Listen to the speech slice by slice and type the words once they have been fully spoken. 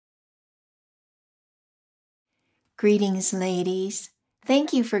Greetings, ladies.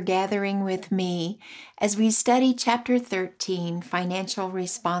 Thank you for gathering with me as we study Chapter 13, Financial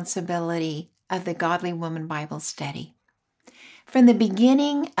Responsibility of the Godly Woman Bible Study. From the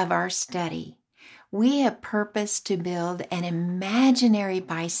beginning of our study, we have purposed to build an imaginary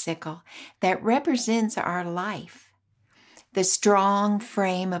bicycle that represents our life. The strong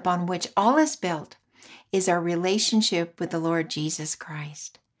frame upon which all is built is our relationship with the Lord Jesus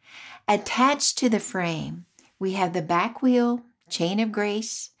Christ. Attached to the frame, we have the back wheel, chain of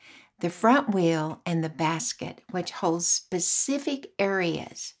grace, the front wheel, and the basket, which holds specific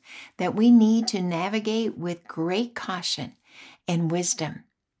areas that we need to navigate with great caution and wisdom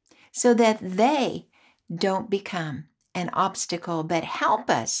so that they don't become an obstacle but help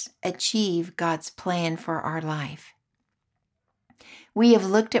us achieve God's plan for our life. We have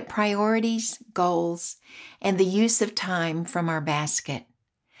looked at priorities, goals, and the use of time from our basket.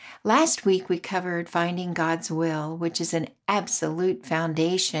 Last week, we covered finding God's will, which is an absolute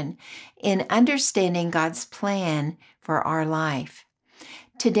foundation in understanding God's plan for our life.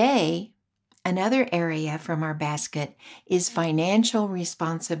 Today, another area from our basket is financial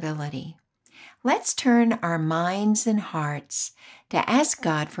responsibility. Let's turn our minds and hearts to ask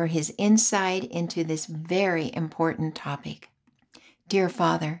God for His insight into this very important topic. Dear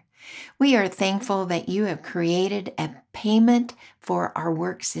Father, we are thankful that you have created a payment for our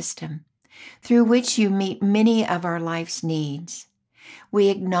work system, through which you meet many of our life's needs. We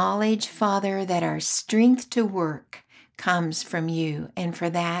acknowledge, Father, that our strength to work comes from you, and for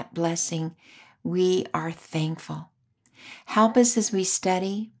that blessing, we are thankful. Help us as we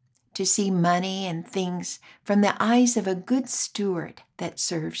study to see money and things from the eyes of a good steward that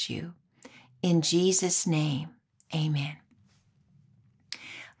serves you. In Jesus' name, amen.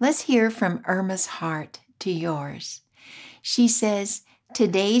 Let's hear from Irma's heart to yours. She says,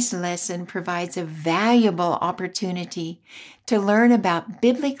 today's lesson provides a valuable opportunity to learn about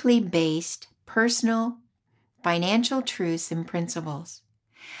biblically based personal financial truths and principles.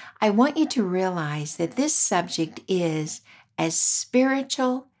 I want you to realize that this subject is as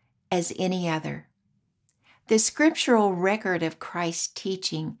spiritual as any other. The scriptural record of Christ's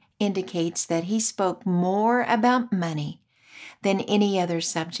teaching indicates that he spoke more about money than any other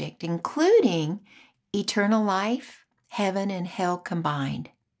subject, including eternal life, heaven, and hell combined.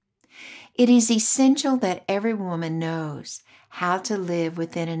 It is essential that every woman knows how to live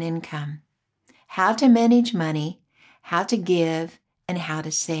within an income, how to manage money, how to give, and how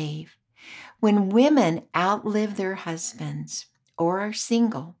to save. When women outlive their husbands or are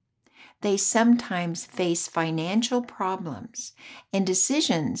single, they sometimes face financial problems and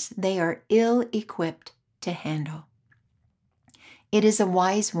decisions they are ill-equipped to handle. It is a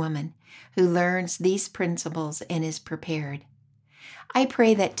wise woman who learns these principles and is prepared. I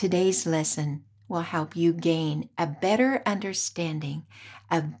pray that today's lesson will help you gain a better understanding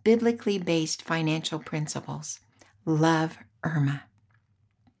of biblically based financial principles. Love, Irma.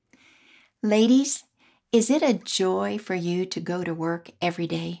 Ladies, is it a joy for you to go to work every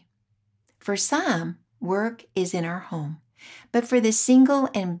day? For some, work is in our home, but for the single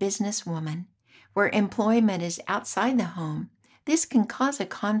and business woman, where employment is outside the home, this can cause a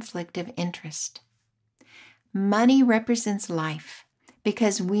conflict of interest. Money represents life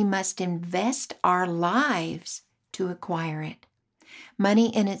because we must invest our lives to acquire it.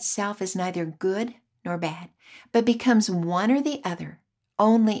 Money in itself is neither good nor bad, but becomes one or the other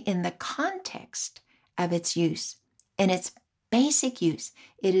only in the context of its use. In its basic use,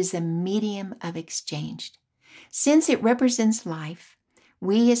 it is a medium of exchange. Since it represents life,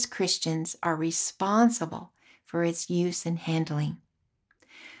 we as Christians are responsible for its use and handling.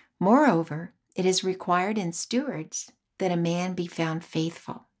 Moreover, it is required in stewards that a man be found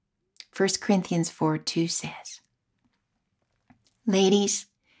faithful. 1 Corinthians 4:2 says. Ladies,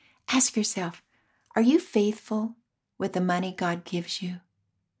 ask yourself, are you faithful with the money God gives you?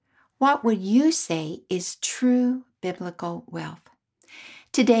 What would you say is true biblical wealth?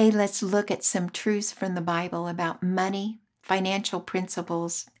 Today, let's look at some truths from the Bible about money, financial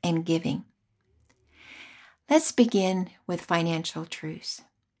principles, and giving. Let's begin with financial truths.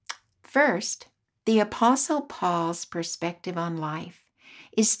 First, the Apostle Paul's perspective on life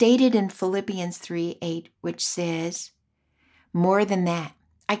is stated in Philippians 3:8, which says, more than that,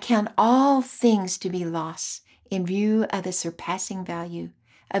 I count all things to be loss in view of the surpassing value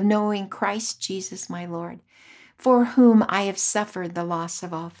of knowing Christ Jesus my Lord, for whom I have suffered the loss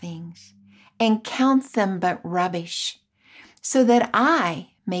of all things, and count them but rubbish, so that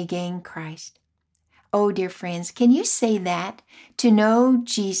I may gain Christ. Oh, dear friends, can you say that? To know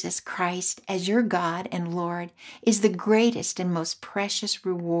Jesus Christ as your God and Lord is the greatest and most precious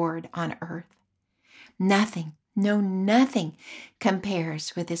reward on earth. Nothing No, nothing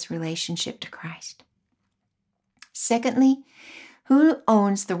compares with this relationship to Christ. Secondly, who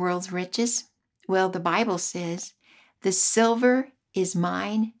owns the world's riches? Well, the Bible says, "The silver is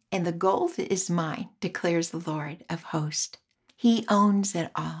mine and the gold is mine, declares the Lord of hosts." He owns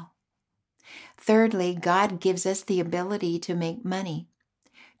it all. Thirdly, God gives us the ability to make money.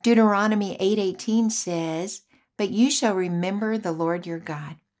 Deuteronomy 8:18 says, "But you shall remember the Lord your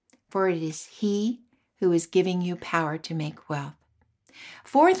God, for it is He who is giving you power to make wealth."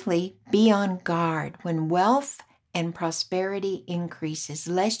 Fourthly, be on guard when wealth and prosperity increases,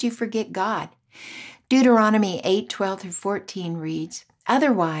 lest you forget God. Deuteronomy 8:12-14 reads,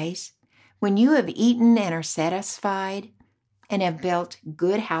 "Otherwise, when you have eaten and are satisfied, and have built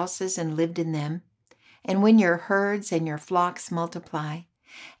good houses and lived in them, and when your herds and your flocks multiply,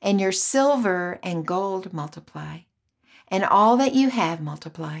 and your silver and gold multiply, and all that you have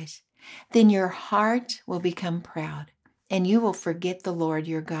multiplies, then your heart will become proud, and you will forget the Lord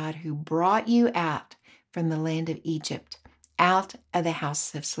your God who brought you out from the land of Egypt, out of the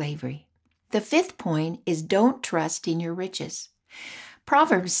house of slavery." The fifth point is don't trust in your riches.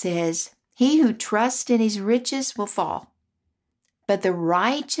 Proverbs says, "He who trusts in his riches will fall, but the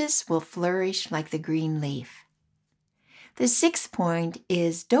righteous will flourish like the green leaf." The sixth point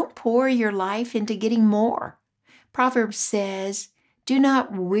is don't pour your life into getting more. Proverbs says, "Do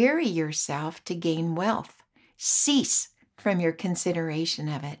not weary yourself to gain wealth. Cease from your consideration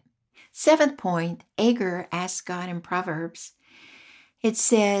of it." Seventh point, Agur asked God in Proverbs. It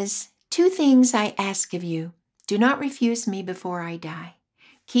says, "Two things I ask of you. Do not refuse me before I die.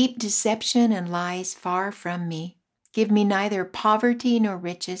 Keep deception and lies far from me. Give me neither poverty nor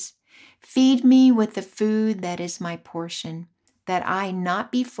riches. Feed me with the food that is my portion, that I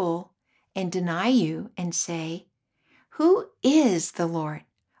not be full and deny you and say, 'Who is the Lord?'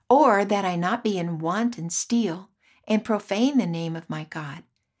 Or that I not be in want and steal and profane the name of my God."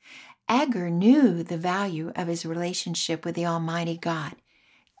 Agur knew the value of his relationship with the Almighty God.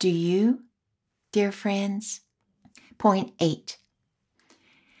 Do you, dear friends? Point 8.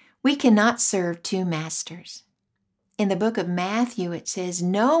 We cannot serve two masters. In the book of Matthew, it says,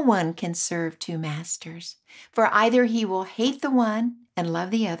 "No one can serve two masters, for either he will hate the one and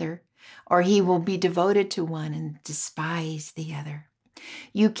love the other, or he will be devoted to one and despise the other."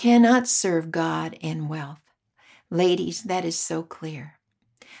 You cannot serve God and wealth. Ladies, that is so clear.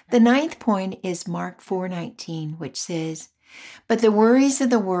 The ninth point is Mark 4:19, which says, "But the worries of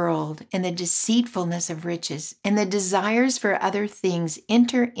the world and the deceitfulness of riches and the desires for other things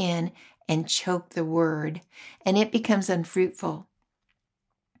enter in and choke the word, and it becomes unfruitful."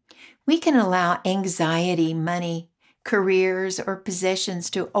 We can allow anxiety, money, careers, or possessions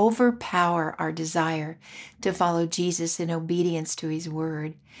to overpower our desire to follow Jesus in obedience to his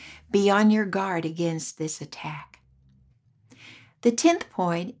word. Be on your guard against this attack. The 10th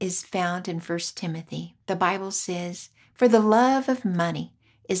point is found in 1 Timothy. The Bible says, "For the love of money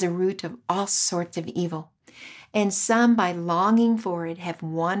is a root of all sorts of evil, and some by longing for it have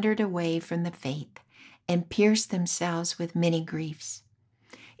wandered away from the faith and pierced themselves with many griefs."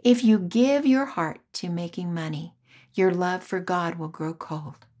 If you give your heart to making money, your love for God will grow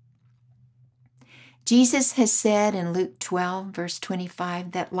cold. Jesus has said in Luke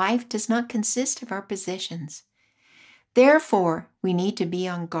 12:25 that life does not consist of our possessions. Therefore, we need to be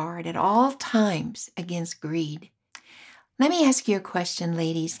on guard at all times against greed. Let me ask you a question,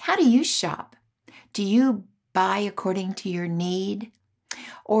 ladies. How do you shop? Do you buy according to your need?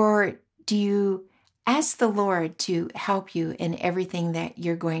 Or do you ask the Lord to help you in everything that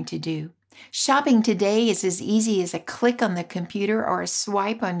you're going to do? Shopping today is as easy as a click on the computer or a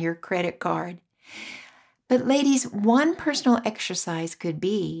swipe on your credit card. But ladies, one personal exercise could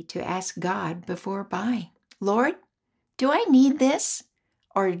be to ask God before buying, "Lord, do I need this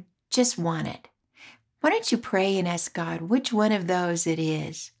or just want it?" Why don't you pray and ask God which one of those it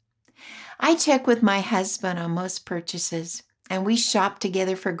is? I check with my husband on most purchases, and we shop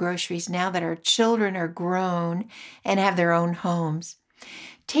together for groceries now that our children are grown and have their own homes.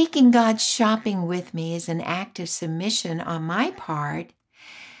 Taking God shopping with me is an act of submission on my part,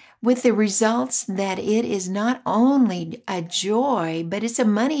 with the results that it is not only a joy, but it's a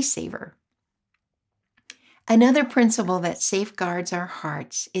money saver. Another principle that safeguards our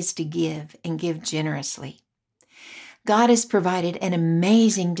hearts is to give and give generously. God has provided an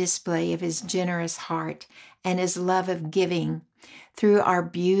amazing display of his generous heart and his love of giving through our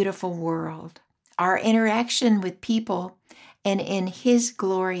beautiful world, our interaction with people, and in his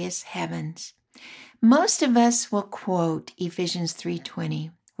glorious heavens. Most of us will quote Ephesians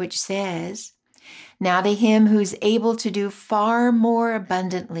 3:20, which says, Now to him who's able to do far more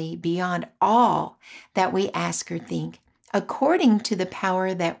abundantly beyond all that we ask or think, according to the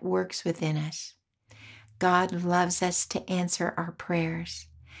power that works within us. God loves us to answer our prayers,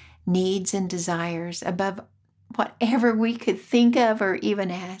 needs, and desires above whatever we could think of or even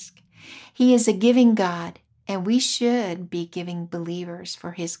ask. He is a giving God, and we should be giving believers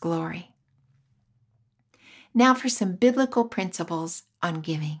for His glory. Now for some biblical principles on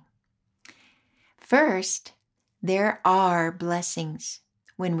giving. First, there are blessings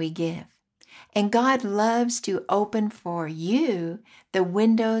when we give, and God loves to open for you the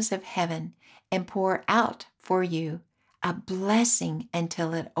windows of heaven and pour out for you a blessing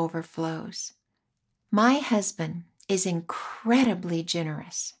until it overflows. My husband is incredibly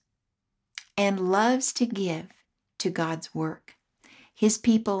generous and loves to give to God's work, His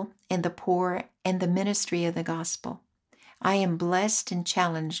people and the poor and the ministry of the gospel. I am blessed and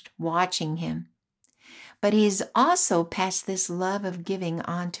challenged watching him. But he has also passed this love of giving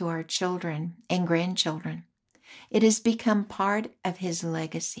on to our children and grandchildren. It has become part of his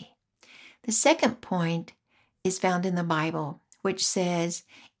legacy. The second point is found in the Bible, which says,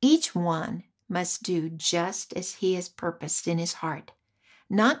 each one must do just as he has purposed in his heart,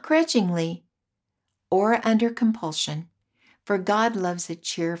 not grudgingly or under compulsion, for God loves a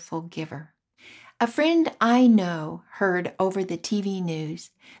cheerful giver. A friend I know heard over the TV news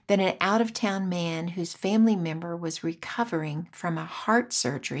that an out-of-town man whose family member was recovering from a heart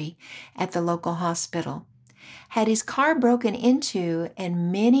surgery at the local hospital had his car broken into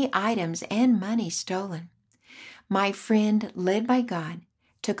and many items and money stolen. My friend, led by God,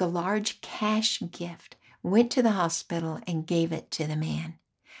 took a large cash gift, went to the hospital, and gave it to the man.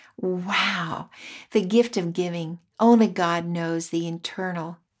 Wow, the gift of giving. Only God knows the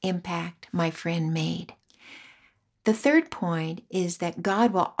internal impact my friend made. The third point is that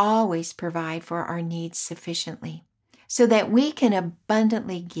God will always provide for our needs sufficiently so that we can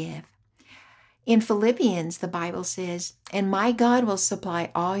abundantly give. In Philippians, the Bible says, "And my God will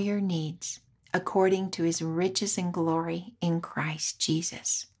supply all your needs according to his riches and glory in Christ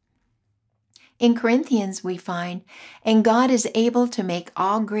Jesus." In Corinthians, we find, "And God is able to make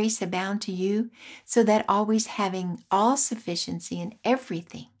all grace abound to you, so that always having all sufficiency in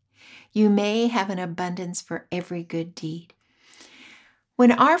everything, you may have an abundance for every good deed."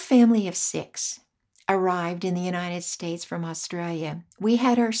 When our family of 6 arrived in the United States from Australia, we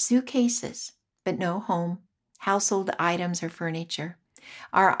had our suitcases, but no home, household items, or furniture.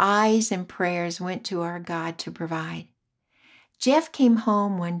 Our eyes and prayers went to our God to provide. Jeff came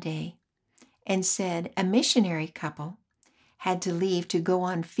home one day and said a missionary couple had to leave to go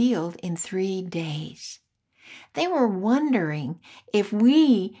on field in 3 days. They were wondering if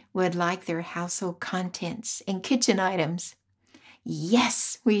we would like their household contents and kitchen items.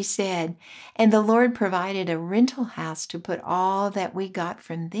 Yes, we said, and the Lord provided a rental house to put all that we got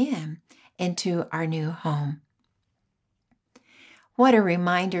from them into our new home. What a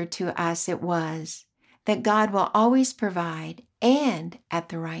reminder to us it was that God will always provide and at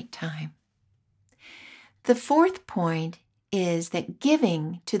the right time. The fourth point is that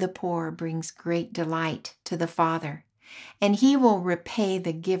giving to the poor brings great delight to the Father, and He will repay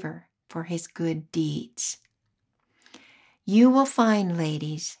the giver for his good deeds. You will find,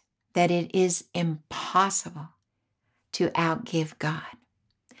 ladies, that it is impossible to outgive God.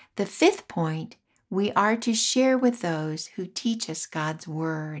 The fifth point, we are to share with those who teach us God's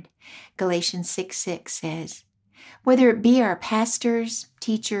word. Galatians 6:6 says, "Whether it be our pastors,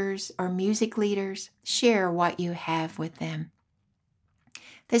 teachers, or music leaders, share what you have with them."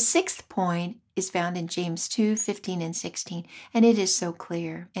 The sixth point is found in James 2:15 and 16, and it is so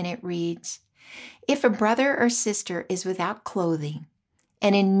clear, and it reads, "If a brother or sister is without clothing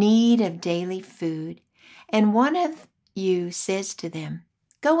and in need of daily food, and one of you says to them,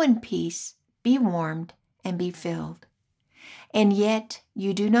 'Go in peace, be warmed, and be filled,' and yet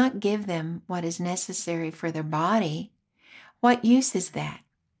you do not give them what is necessary for their body, what use is that?"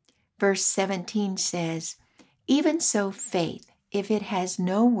 Verse 17 says, "Even so faith, if it has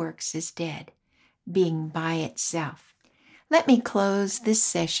no works, is dead, being by itself." Let me close this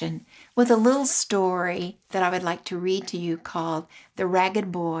session with a little story that I would like to read to you called "The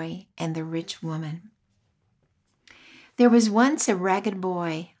Ragged Boy and the Rich Woman." There was once a ragged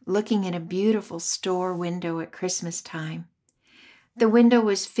boy looking in a beautiful store window at Christmas time. The window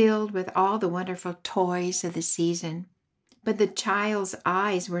was filled with all the wonderful toys of the season, but the child's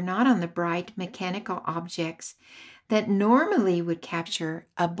eyes were not on the bright mechanical objects that normally would capture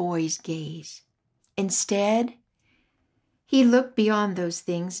a boy's gaze. Instead, he looked beyond those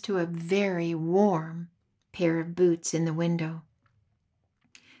things to a very warm pair of boots in the window.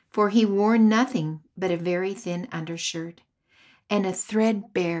 for he wore nothing but a very thin undershirt and a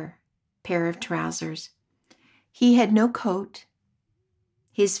threadbare pair of trousers. He had no coat.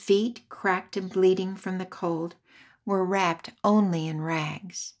 His feet, cracked and bleeding from the cold, were wrapped only in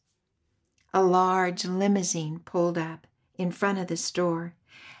rags. A large limousine pulled up in front of the store,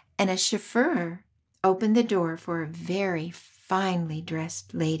 and a chauffeur opened the door for a very finely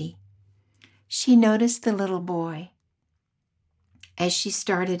dressed lady. She noticed the little boy. As she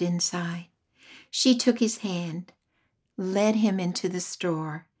started inside, she took his hand, led him into the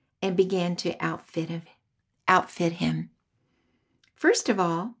store, and began to outfit him. First of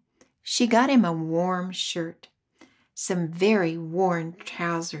all, she got him a warm shirt, some very worn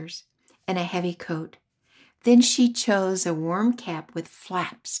trousers, and a heavy coat. Then she chose a warm cap with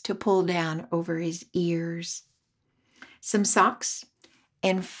flaps to pull down over his ears, some socks,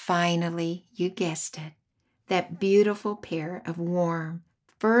 and finally, you guessed it, that beautiful pair of warm,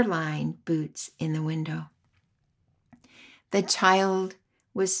 fur-lined boots in the window. The child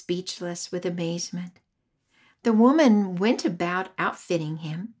was speechless with amazement. The woman went about outfitting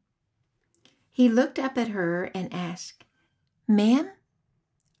him. He looked up at her and asked, "Ma'am,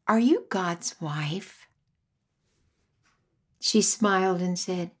 are you God's wife?" She smiled and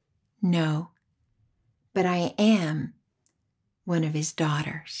said, "No, but I am one of his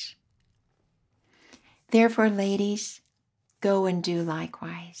daughters." Therefore, ladies, go and do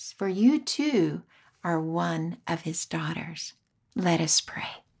likewise, for you too are one of his daughters. Let us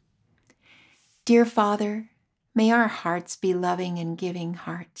pray. Dear Father, may our hearts be loving and giving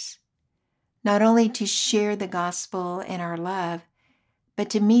hearts, not only to share the gospel in our love, but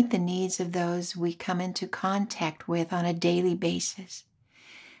to meet the needs of those we come into contact with on a daily basis.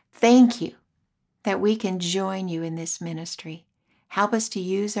 Thank you that we can join you in this ministry. Help us to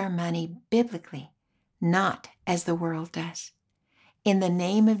use our money biblically, not as the world does. In the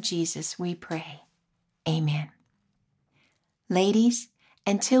name of Jesus we pray. Amen. Ladies,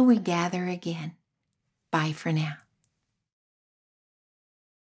 until we gather again, bye for now.